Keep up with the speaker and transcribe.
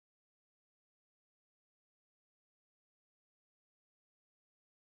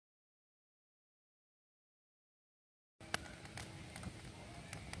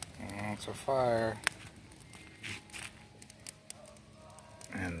That's a fire.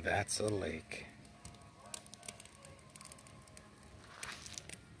 And that's a lake.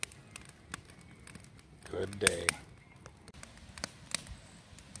 Good day.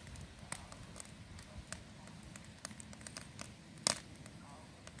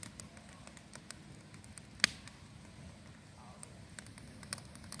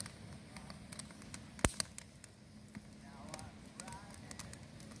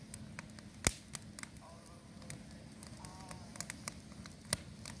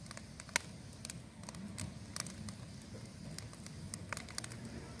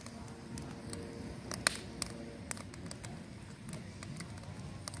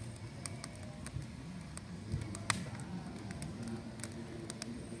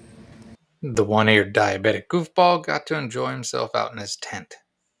 The one-eared diabetic goofball got to enjoy himself out in his tent.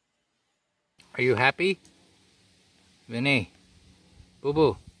 Are you happy? Vinny.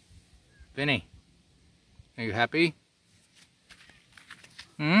 Boo-boo. Vinny. Are you happy?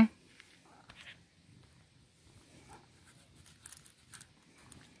 Hmm?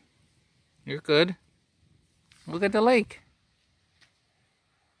 You're good. Look at the lake.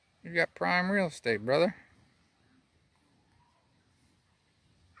 You got prime real estate, brother.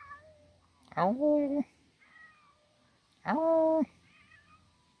 Ow. Ow.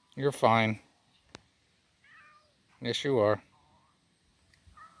 You're fine. Yes, you are.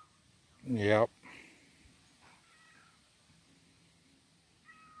 Yep.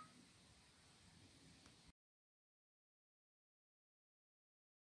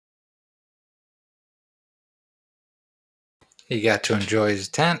 He got to enjoy his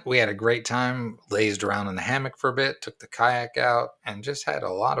tent. We had a great time, lazed around in the hammock for a bit, took the kayak out, and just had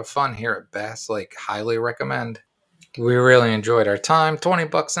a lot of fun here at Bass Lake. Highly recommend. We really enjoyed our time. 20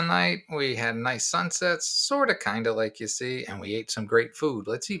 bucks a night. We had nice sunsets, sort of, kind of like you see, and we ate some great food.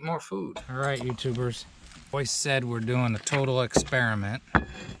 Let's eat more food. All right, YouTubers. Boy said we're doing a total experiment.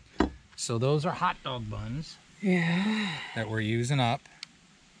 So those are hot dog buns. Yeah. That we're using up.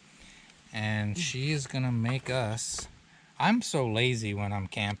 And she is going to make us... I'm so lazy when I'm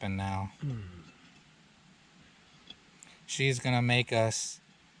camping now. She's going to make us,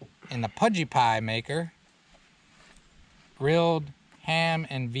 in the pudgy pie maker, grilled ham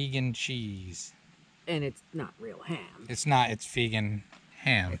and vegan cheese. And it's not real ham. It's not, it's vegan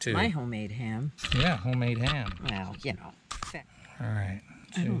ham too. My homemade ham. Yeah, homemade ham. Well, you know. All right.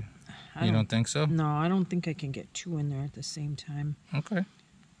 You don't think so? No, I don't think I can get two in there at the same time. Okay.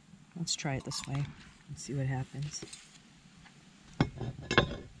 Let's try it this way and see what happens.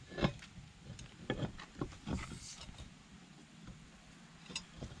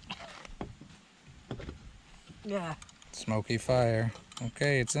 Yeah. Smoky fire.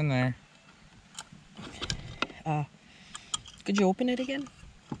 Okay, it's in there. Could you open it again?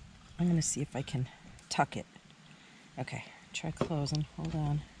 I'm gonna see if I can tuck it. Okay, try closing. Hold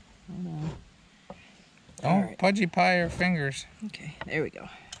on. Hold on. Don't right. Pudgy pie your fingers. Okay, there we go.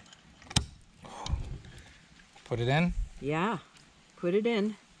 Put it in? Yeah, put it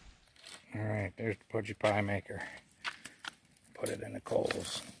in. All right, there's the pudgy pie maker. Put it in the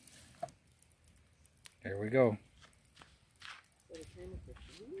coals. There we go.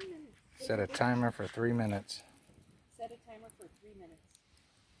 Set a timer for 3 minutes. Set a timer for 3 minutes.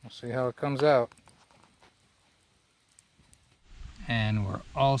 We'll see how it comes out. And we're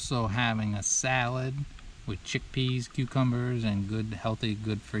also having a salad with chickpeas, cucumbers, and good, healthy,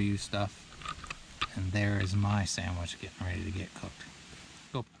 good for you stuff. And there is my sandwich getting ready to get cooked.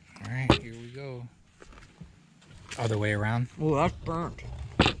 Go. All right, here we go. Other way around. Oh, that's burnt.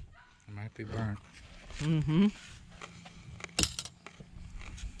 It might be burnt. Mm-hmm.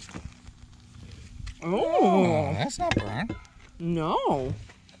 Oh, that's not burnt. No.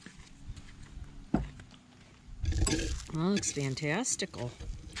 That looks fantastical.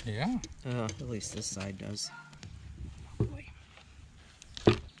 Yeah. At least this side does. Oh boy.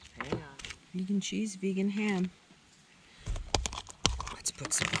 Hang on. Vegan cheese, vegan ham. Let's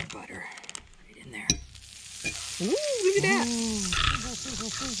put some more butter right in there. Ooh, look at that.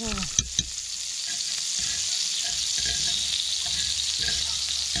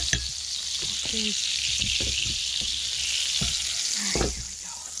 Okay. All right, here we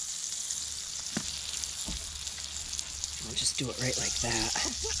go. I'll just do it right like that.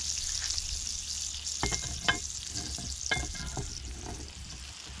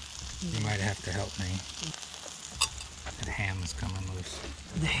 You might have to help me. That ham's coming loose.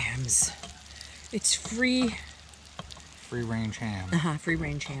 The hams. It's free. Free range ham. Free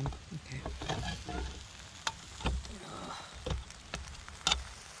range ham. Okay.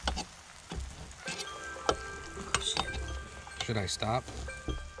 Should I stop?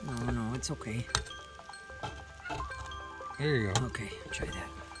 Oh, no, it's okay. There you go. Okay, try that.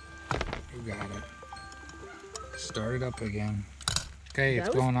 You got it. Start it up again. Okay, it's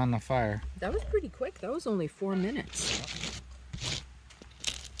That was- going on the fire. That was pretty quick. That was only 4 minutes.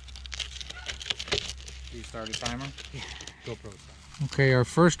 You start a timer? Yeah. GoPro. Okay, our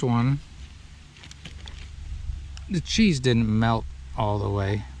first one. The cheese didn't melt all the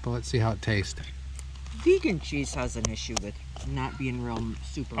way, but let's see how it tastes. Vegan cheese has an issue with not being real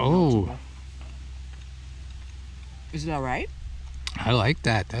super Oh. meltable. Is that right? I like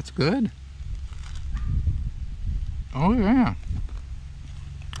that. That's good. Oh, yeah.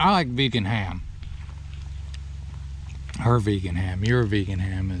 I like vegan ham. Her vegan ham. Your vegan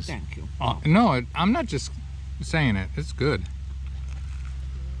ham is... Thank you. No, I'm not just saying it. It's good.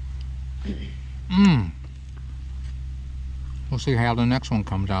 Mmm. We'll see how the next one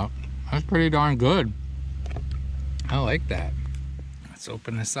comes out. That's pretty darn good. I like that. Let's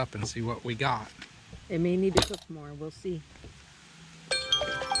open this up and see what we got. It may need to cook more. We'll see.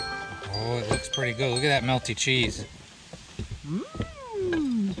 Oh, it looks pretty good. Look at that melty cheese.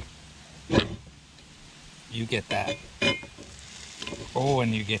 Mmm. You get that. Oh,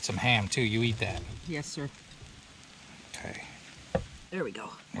 and you get some ham too. You eat that. Yes, sir. Okay. There we go.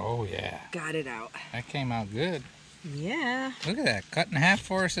 Oh, yeah. Got it out. That came out good. Yeah. Look at that. Cut in half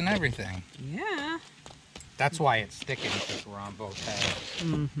for us and everything. Yeah. That's why it's sticking, because we're on both halves.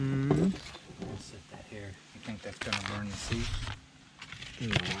 Mm-hmm. I'll set that here. You think that's going to burn the seat?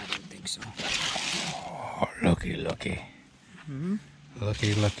 No, I don't think so. Oh, looky, looky. Mm-hmm.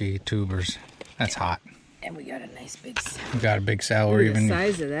 Looky, looky tubers. That's hot. And we got a nice big salad. We got a big salad. Look at the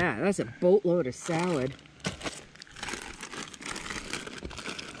size of that. That's a boatload of salad.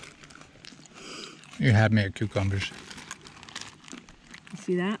 You had me at cucumbers. You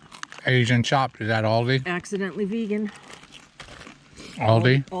see that? Asian chopped. Is that Aldi? Accidentally vegan.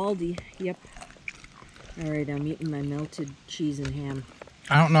 Aldi? Aldi, yep. All right, I'm eating my melted cheese and ham.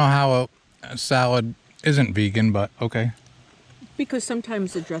 I don't know how a salad isn't vegan, but okay. Because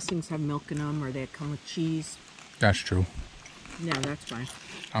sometimes the dressings have milk in them or they come with cheese. That's true. Yeah, that's fine.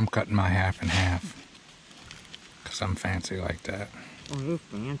 I'm cutting my half in half. Because I'm fancy like that. Oh, you're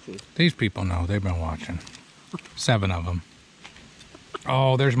fancy. These people know. They've been watching. 7 of them.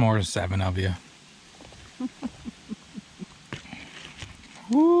 Oh, there's more than 7 of you.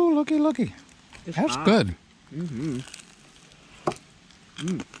 Ooh, looky, looky. It's That's hot. good. Mm-hmm.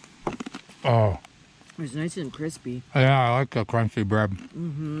 Oh, It's nice and crispy. yeah, I like the crunchy bread.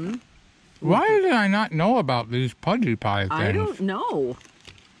 Mm-hmm. Why did I not know about these pudgy pie things? I don't know.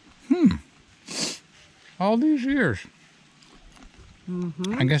 All these years.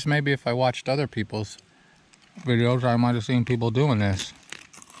 Mm-hmm. I guess maybe if I watched other people's videos, I might have seen people doing this.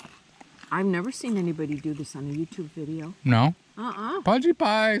 I've never seen anybody do this on a YouTube video. No? Uh-uh. Pudgy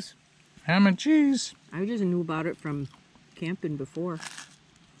pies. Ham and cheese. I just knew about it from camping before.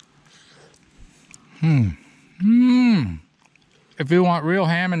 If you want real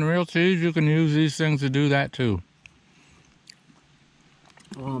ham and real cheese, you can use these things to do that too.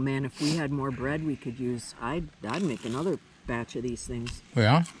 Oh man, if we had more bread we could use, I'd make another batch of these things.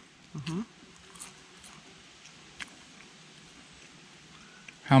 Yeah? Uh-huh.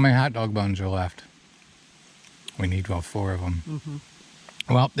 How many hot dog buns are left? We need about 4 of them.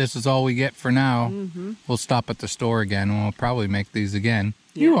 Mm-hmm. Well, this is all we get for now. Mm-hmm. We'll stop at the store again and we'll probably make these again.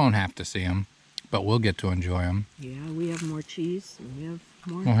 Yeah. You won't have to see them, but we'll get to enjoy them. Yeah, we have more cheese and we have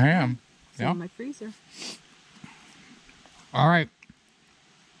more Well, ham. It's Yeah. in my freezer. All right.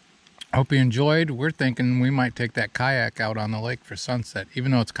 Hope you enjoyed. We're thinking we might take that kayak out on the lake for sunset,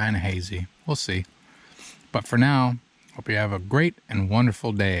 even though it's kind of hazy. We'll see. But for now, hope you have a great and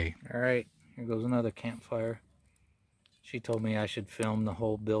wonderful day. All right. Here goes another campfire. She told me I should film the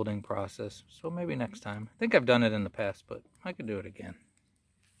whole building process, so maybe next time. I think I've done it in the past, but I could do it again.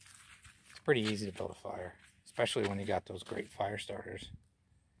 It's pretty easy to build a fire, especially when you got those great fire starters.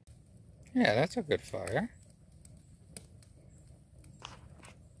 Yeah, that's a good fire.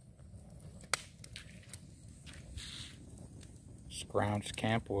 Scrounged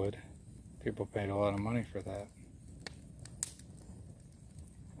camp wood. People paid a lot of money for that.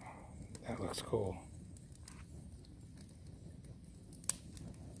 That looks cool.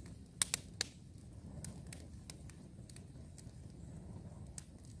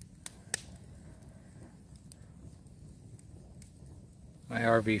 My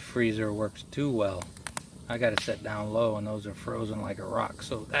RV freezer works too well. I got it set down low and those are frozen like a rock,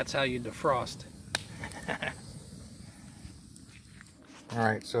 so that's how you defrost.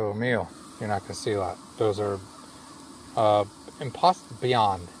 Alright, so meal. You're not going to see a lot. Those are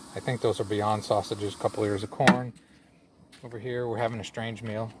Beyond. I think those are Beyond sausages, a couple ears of corn, Over here, we're having a strange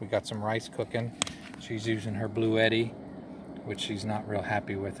meal. We got some rice cooking. She's using her Blue Eddy, which she's not real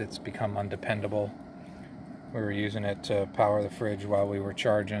happy with. It's become undependable. We were using it to power the fridge while we were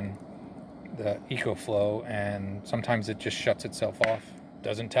charging the EcoFlow, and sometimes it just shuts itself off.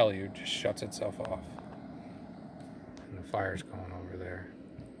 Doesn't tell you, just shuts itself off. And the fire's going over there.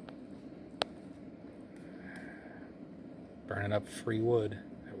 Burning up free wood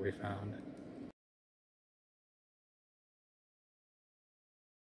that we found.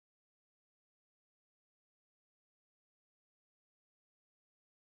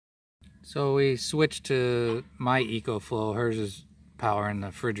 So we switched to my EcoFlow. Hers is powering the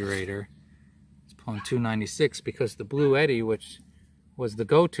refrigerator. It's pulling 296 because the Blue Eddy, which was the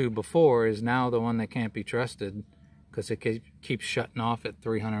go-to before, is now the one that can't be trusted because it keeps shutting off at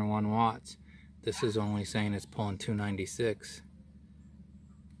 301 watts. This is only saying it's pulling 296.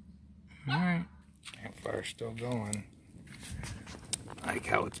 Alright. Campfire's still going. I like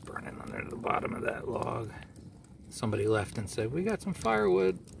how it's burning under the bottom of that log. Somebody left and said, we got some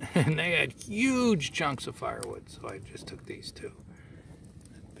firewood. And they had huge chunks of firewood. So I just took these two.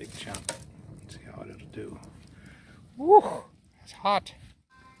 That big chunk. Let's see how it'll do. Woo! It's hot.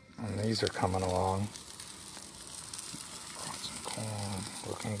 And these are coming along. Got some corn.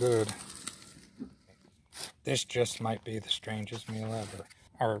 Looking good. This just might be the strangest meal ever.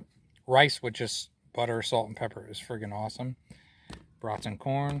 Our rice with just butter, salt, and pepper is friggin' awesome. Brats and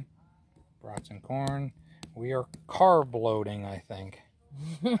corn. Brats and corn. We are carb loading, I think.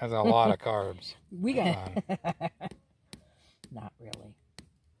 That's a lot of carbs. We got not really.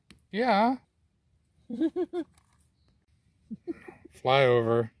 Yeah.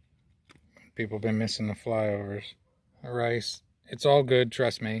 Flyover. People have been missing the flyovers. The rice. It's all good,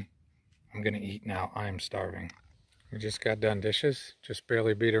 trust me. I'm gonna eat now. I'm starving. We just got done dishes. Just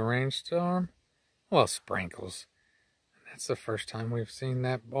barely beat a rainstorm. Well, sprinkles. That's the first time we've seen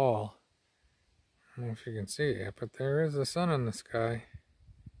that ball. I don't know if you can see it, but there is the sun in the sky.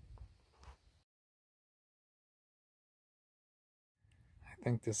 I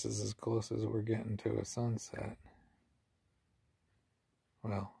think this is as close as we're getting to a sunset.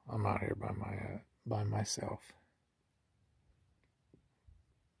 Well, I'm out here by myself.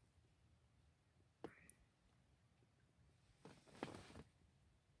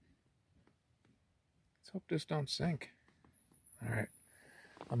 Let's hope this don't sink. All right.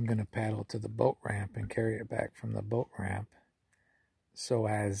 I'm going to paddle to the boat ramp and carry it back from the boat ramp so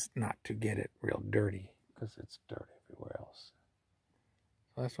as not to get it real dirty because it's dirt everywhere else.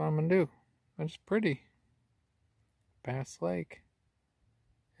 So that's what I'm going to do. It's pretty. Bass Lake.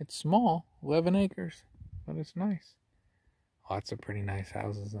 It's small, 11 acres, but it's nice. Lots of pretty nice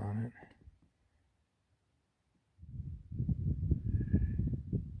houses on it.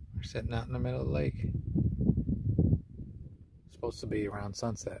 We're sitting out in the middle of the lake. Supposed to be around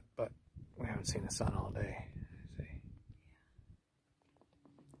sunset, but we haven't seen the sun all day. See,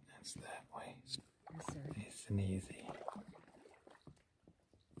 that's that way. Nice and easy.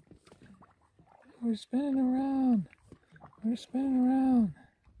 We're spinning around. We're spinning around.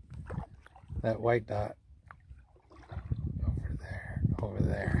 That white dot over there, over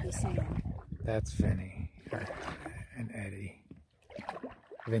there. That's Vinny and Eddie.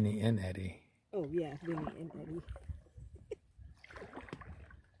 Vinny and Eddie. Oh yeah, Vinny and Eddie.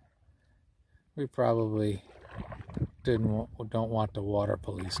 We probably don't want the water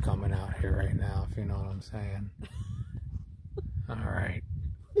police coming out here right now, if you know what I'm saying. All right.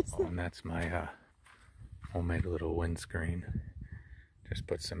 Oh, and that's my homemade little windscreen. Just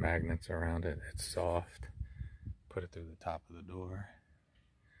put some magnets around it. It's soft. Put it through the top of the door.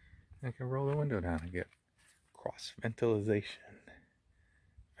 I can roll the window down and get cross ventilation.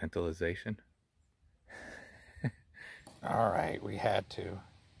 Ventilation? All right, we had to.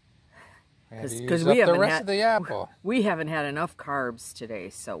 Because we haven't had the apple. We haven't had enough carbs today,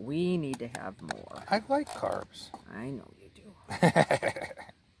 so we need to have more. I like carbs. I know you do.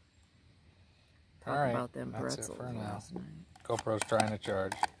 All right, about them that's pretzels it for now. last night. GoPro's trying to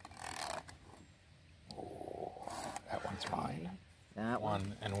charge. Oh, that one's mine. That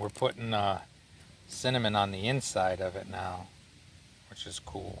one. And we're putting cinnamon on the inside of it now, which is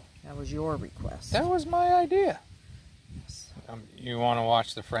cool. That was your request. That was my idea. Yes. You want to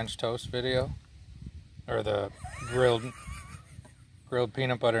watch the French toast video? Or the grilled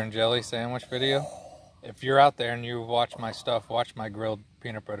peanut butter and jelly sandwich video? If you're out there and you watch my stuff, watch my grilled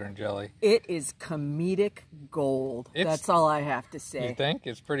peanut butter and jelly. It is comedic gold. That's all I have to say. You think?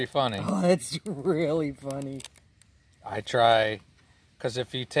 It's pretty funny. Oh, it's really funny. I try, because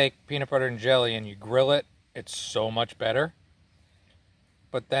if you take peanut butter and jelly and you grill it, it's so much better.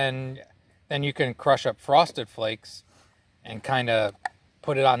 But then you can crush up Frosted Flakes and kind of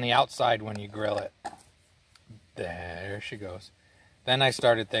put it on the outside when you grill it. There she goes. Then I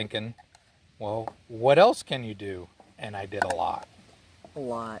started thinking, well, what else can you do? And I did a lot. A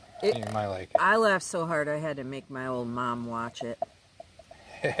lot. You might like it. I laughed so hard I had to make my old mom watch it.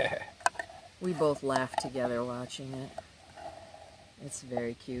 We both laughed together watching it. It's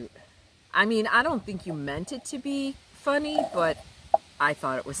very cute. I mean, I don't think you meant it to be funny, but I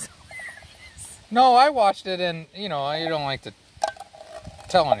thought it was hilarious. No, I watched it, and you know, you don't like to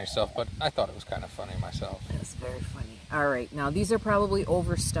tell on yourself, but I thought it was kind of funny myself. It's very funny. All right, now these are probably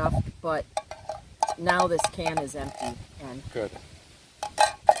overstuffed, but now this can is empty. And good.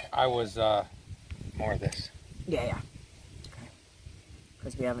 I was more of this. Yeah. Okay.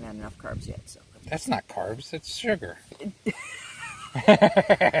 Because we haven't had enough carbs yet, so. That's not carbs, it's sugar.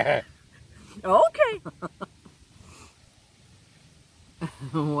 Okay.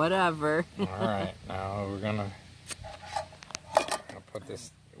 Whatever. All right, now we're gonna put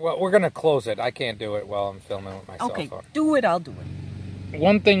this. Well, we're gonna close it. I can't do it while I'm filming with my cell phone. Okay, do it. I'll do it.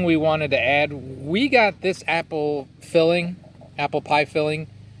 One thing we wanted to add: we got this apple pie filling,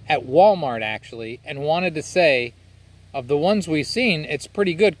 at Walmart actually, and wanted to say, of the ones we've seen, it's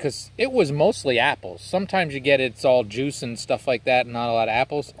pretty good because it was mostly apples. Sometimes you get it's all juice and stuff like that, and not a lot of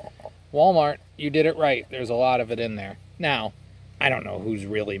apples. Walmart, you did it right. There's a lot of it in there. Now, I don't know who's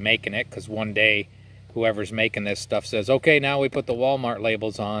really making it, because one day whoever's making this stuff says, okay, now we put the Walmart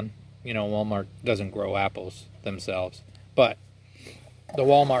labels on. You know, Walmart doesn't grow apples themselves. But the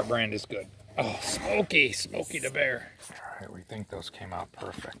Walmart brand is good. Oh, Smokey the Bear. All right, we think those came out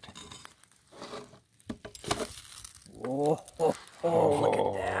perfect. Oh,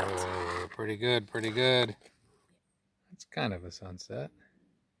 look at that. Pretty good, pretty good. It's kind of a sunset.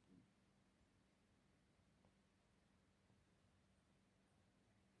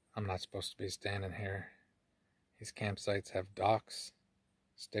 I'm not supposed to be standing here. These campsites have docks,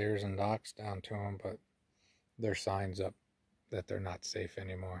 stairs and docks down to them, but there's signs up that they're not safe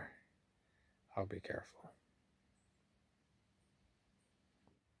anymore. I'll be careful.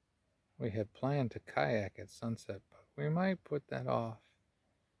 We had planned to kayak at sunset, but we might put that off.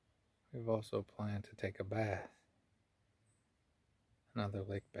 We've also planned to take a bath. Another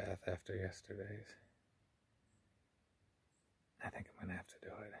lake bath after yesterday's. I think I'm going to have to do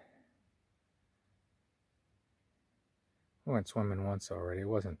it. We went swimming once already. It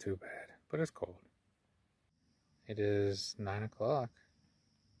wasn't too bad, but it's cold. It is 9 o'clock.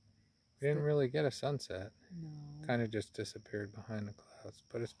 We didn't really get a sunset. No. Kind of just disappeared behind the clouds,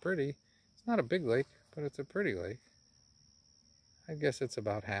 but it's pretty. It's not a big lake, but it's a pretty lake. I guess it's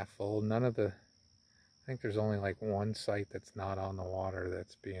about half full. I think there's only like one site that's not on the water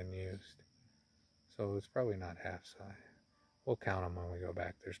that's being used. So it's probably not half size. We'll count them when we go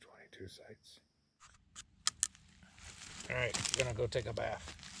back. There's 22 sites. All right, we're gonna go take a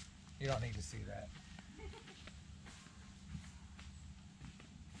bath. You don't need to see that.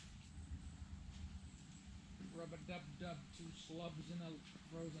 Rub-a-dub-dub, 2 slubs in a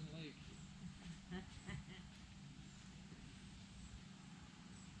frozen lake.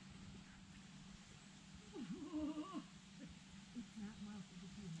 It's not mild for the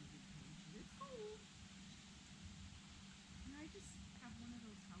 200 pages. It's cold. Can I just have one of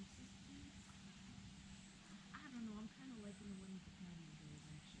those houses, please? I don't know. I'm kind of liking the one with the patio doors,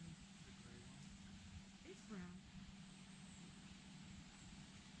 actually. The gray one? It's brown.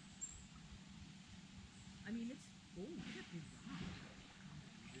 I mean, it's... Oh, look at the rock.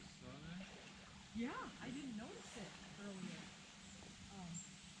 You just saw that? Yeah, I didn't notice it earlier. Oh,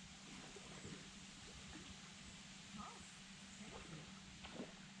 thank you.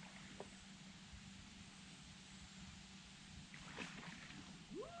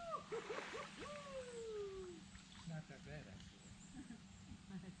 It's not that bad, actually.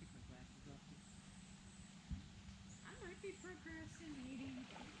 I had to take my glasses off. I might be procrastinating.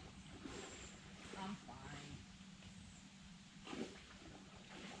 I'm fine.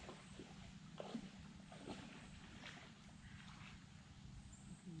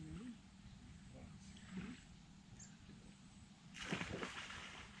 Ready?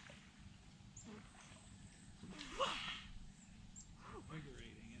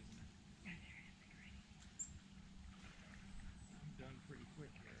 Invigorating, isn't it? Yeah, very invigorating. I'm done pretty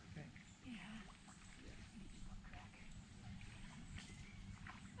quick here, okay? Yeah. Let me just look back.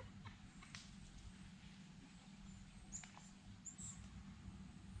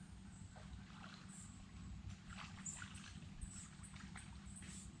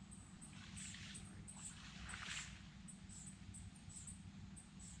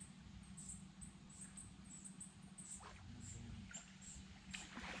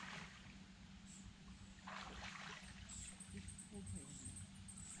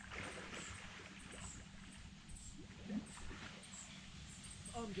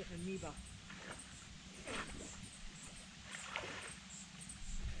 I'm getting an amoeba.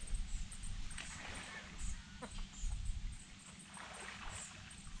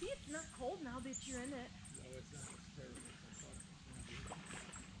 See, it's not cold now that you're in it. No, it's not. It's terrible. I thought it was going to be.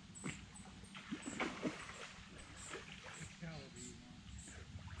 Which towel do you want?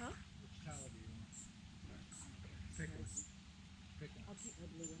 Huh? Which towel do you want? Pick one. Pick one. I'll keep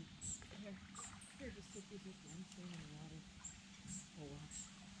my blue one. Here. Here, just stick these with one thing in the water. Oh, wow.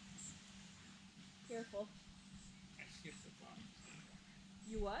 Careful. I skipped the bottom step.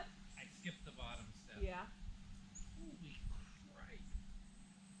 You what? I skipped the bottom step. Yeah. Holy Christ.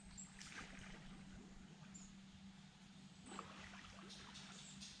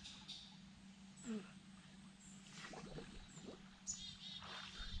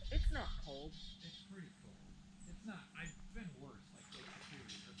 It's not cold. It's pretty cold. It's not. I've been worse, like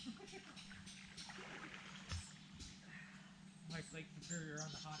Lake Superior. Like Lake Superior on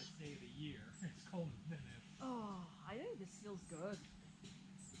the hottest day of the year. It's colder than it. Oh, I think this feels good.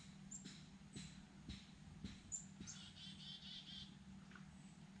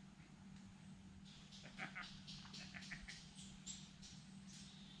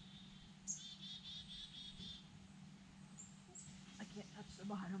 I can't touch the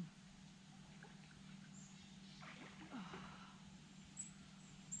bottom.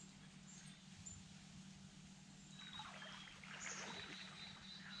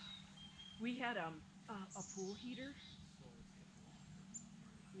 We had a pool heater.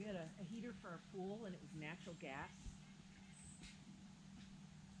 We had a heater for our pool, and it was natural gas.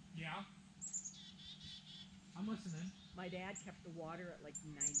 Yeah. I'm listening. My dad kept the water at like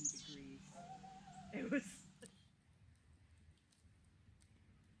 90 degrees. It was...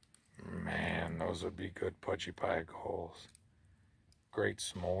 Man, those would be good pudgy pie goals. Great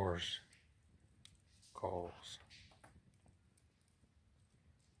s'mores goals.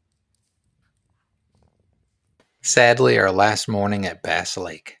 Sadly, our last morning at Bass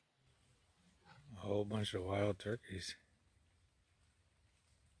Lake. A whole bunch of wild turkeys.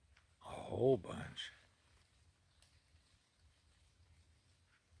 A whole bunch.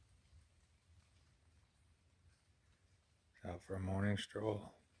 Out for a morning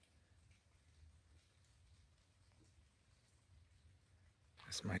stroll.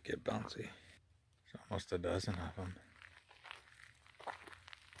 This might get bouncy. There's almost a dozen of them.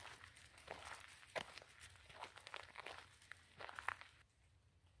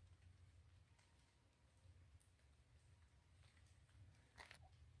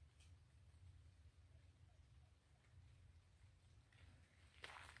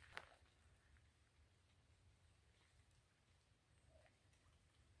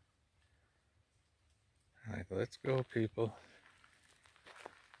 Like, let's go, people.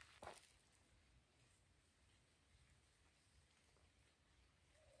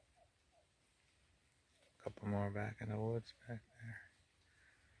 Couple more back in the woods back there.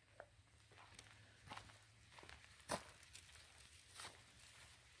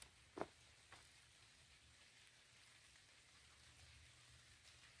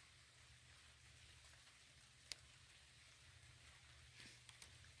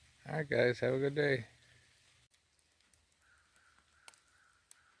 Alright guys, have a good day.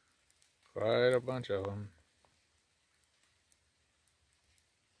 Quite a bunch of them.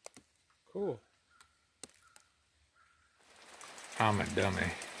 Cool. I'm a dummy.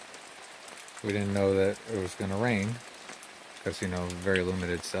 We didn't know that it was going to rain because, you know, very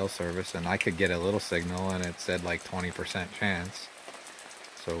limited cell service, and I could get a little signal and it said like 20% chance.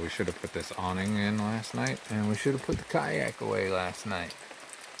 So we should have put this awning in last night, and we should have put the kayak away last night,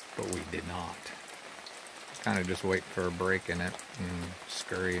 but we did not. Kind of just wait for a break in it and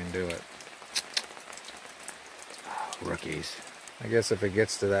scurry and do it. Rookies. I guess if it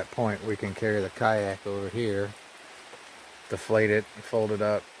gets to that point, we can carry the kayak over here, deflate it, fold it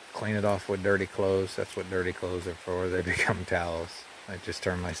up, clean it off with dirty clothes. That's what dirty clothes are for. They become towels. I just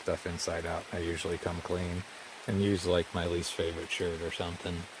turn my stuff inside out. I usually come clean and use like my least favorite shirt or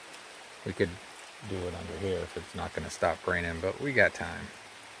something. We could do it under here if it's not going to stop raining, but we got time.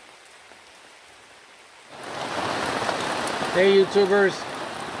 Hey YouTubers,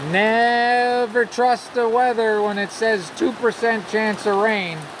 never trust the weather when it says 2% chance of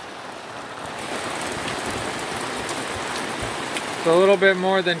rain. It's a little bit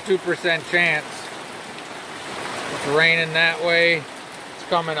more than 2% chance. It's raining that way. It's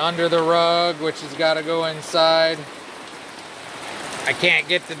coming under the rug, which has got to go inside. I can't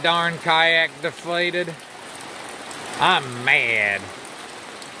get the darn kayak deflated. I'm mad.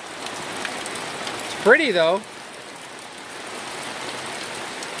 It's pretty though.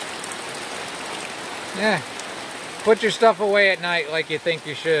 Yeah. Put your stuff away at night like you think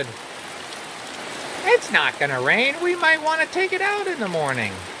you should. It's not gonna rain. We might want to take it out in the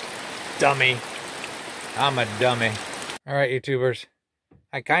morning. Dummy. I'm a dummy. All right, YouTubers.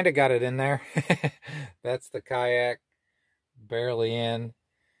 I kind of got it in there. That's the kayak. Barely in.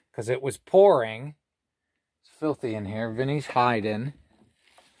 Because it was pouring. It's filthy in here. Vinny's hiding.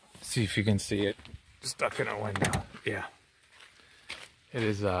 See if you can see it. Stuck in a window. Yeah. It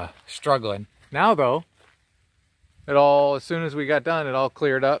is struggling. Now though, as soon as we got done, it all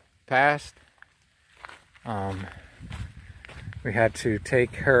cleared up, passed. We had to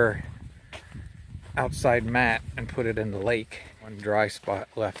take her outside mat and put it in the lake. One dry spot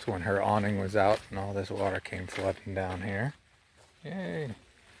left when her awning was out and all this water came flooding down here. Yay.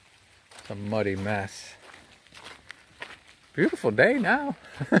 It's a muddy mess. Beautiful day now.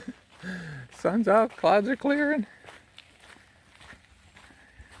 Sun's out, clouds are clearing.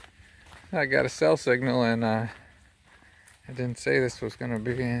 I got a cell signal and I didn't say this was going to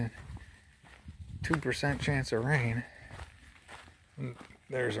be a 2% chance of rain.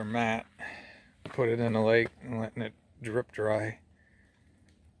 There's our mat. Put it in the lake and letting it drip dry.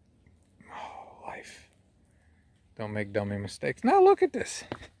 Oh, life. Don't make dummy mistakes. Now look at this.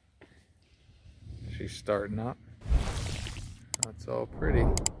 She's starting up. That's all pretty.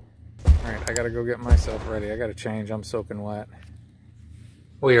 Alright, I gotta go get myself ready. I gotta change. I'm soaking wet.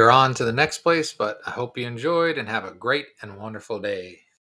 We are on to the next place, but I hope you enjoyed and have a great and wonderful day.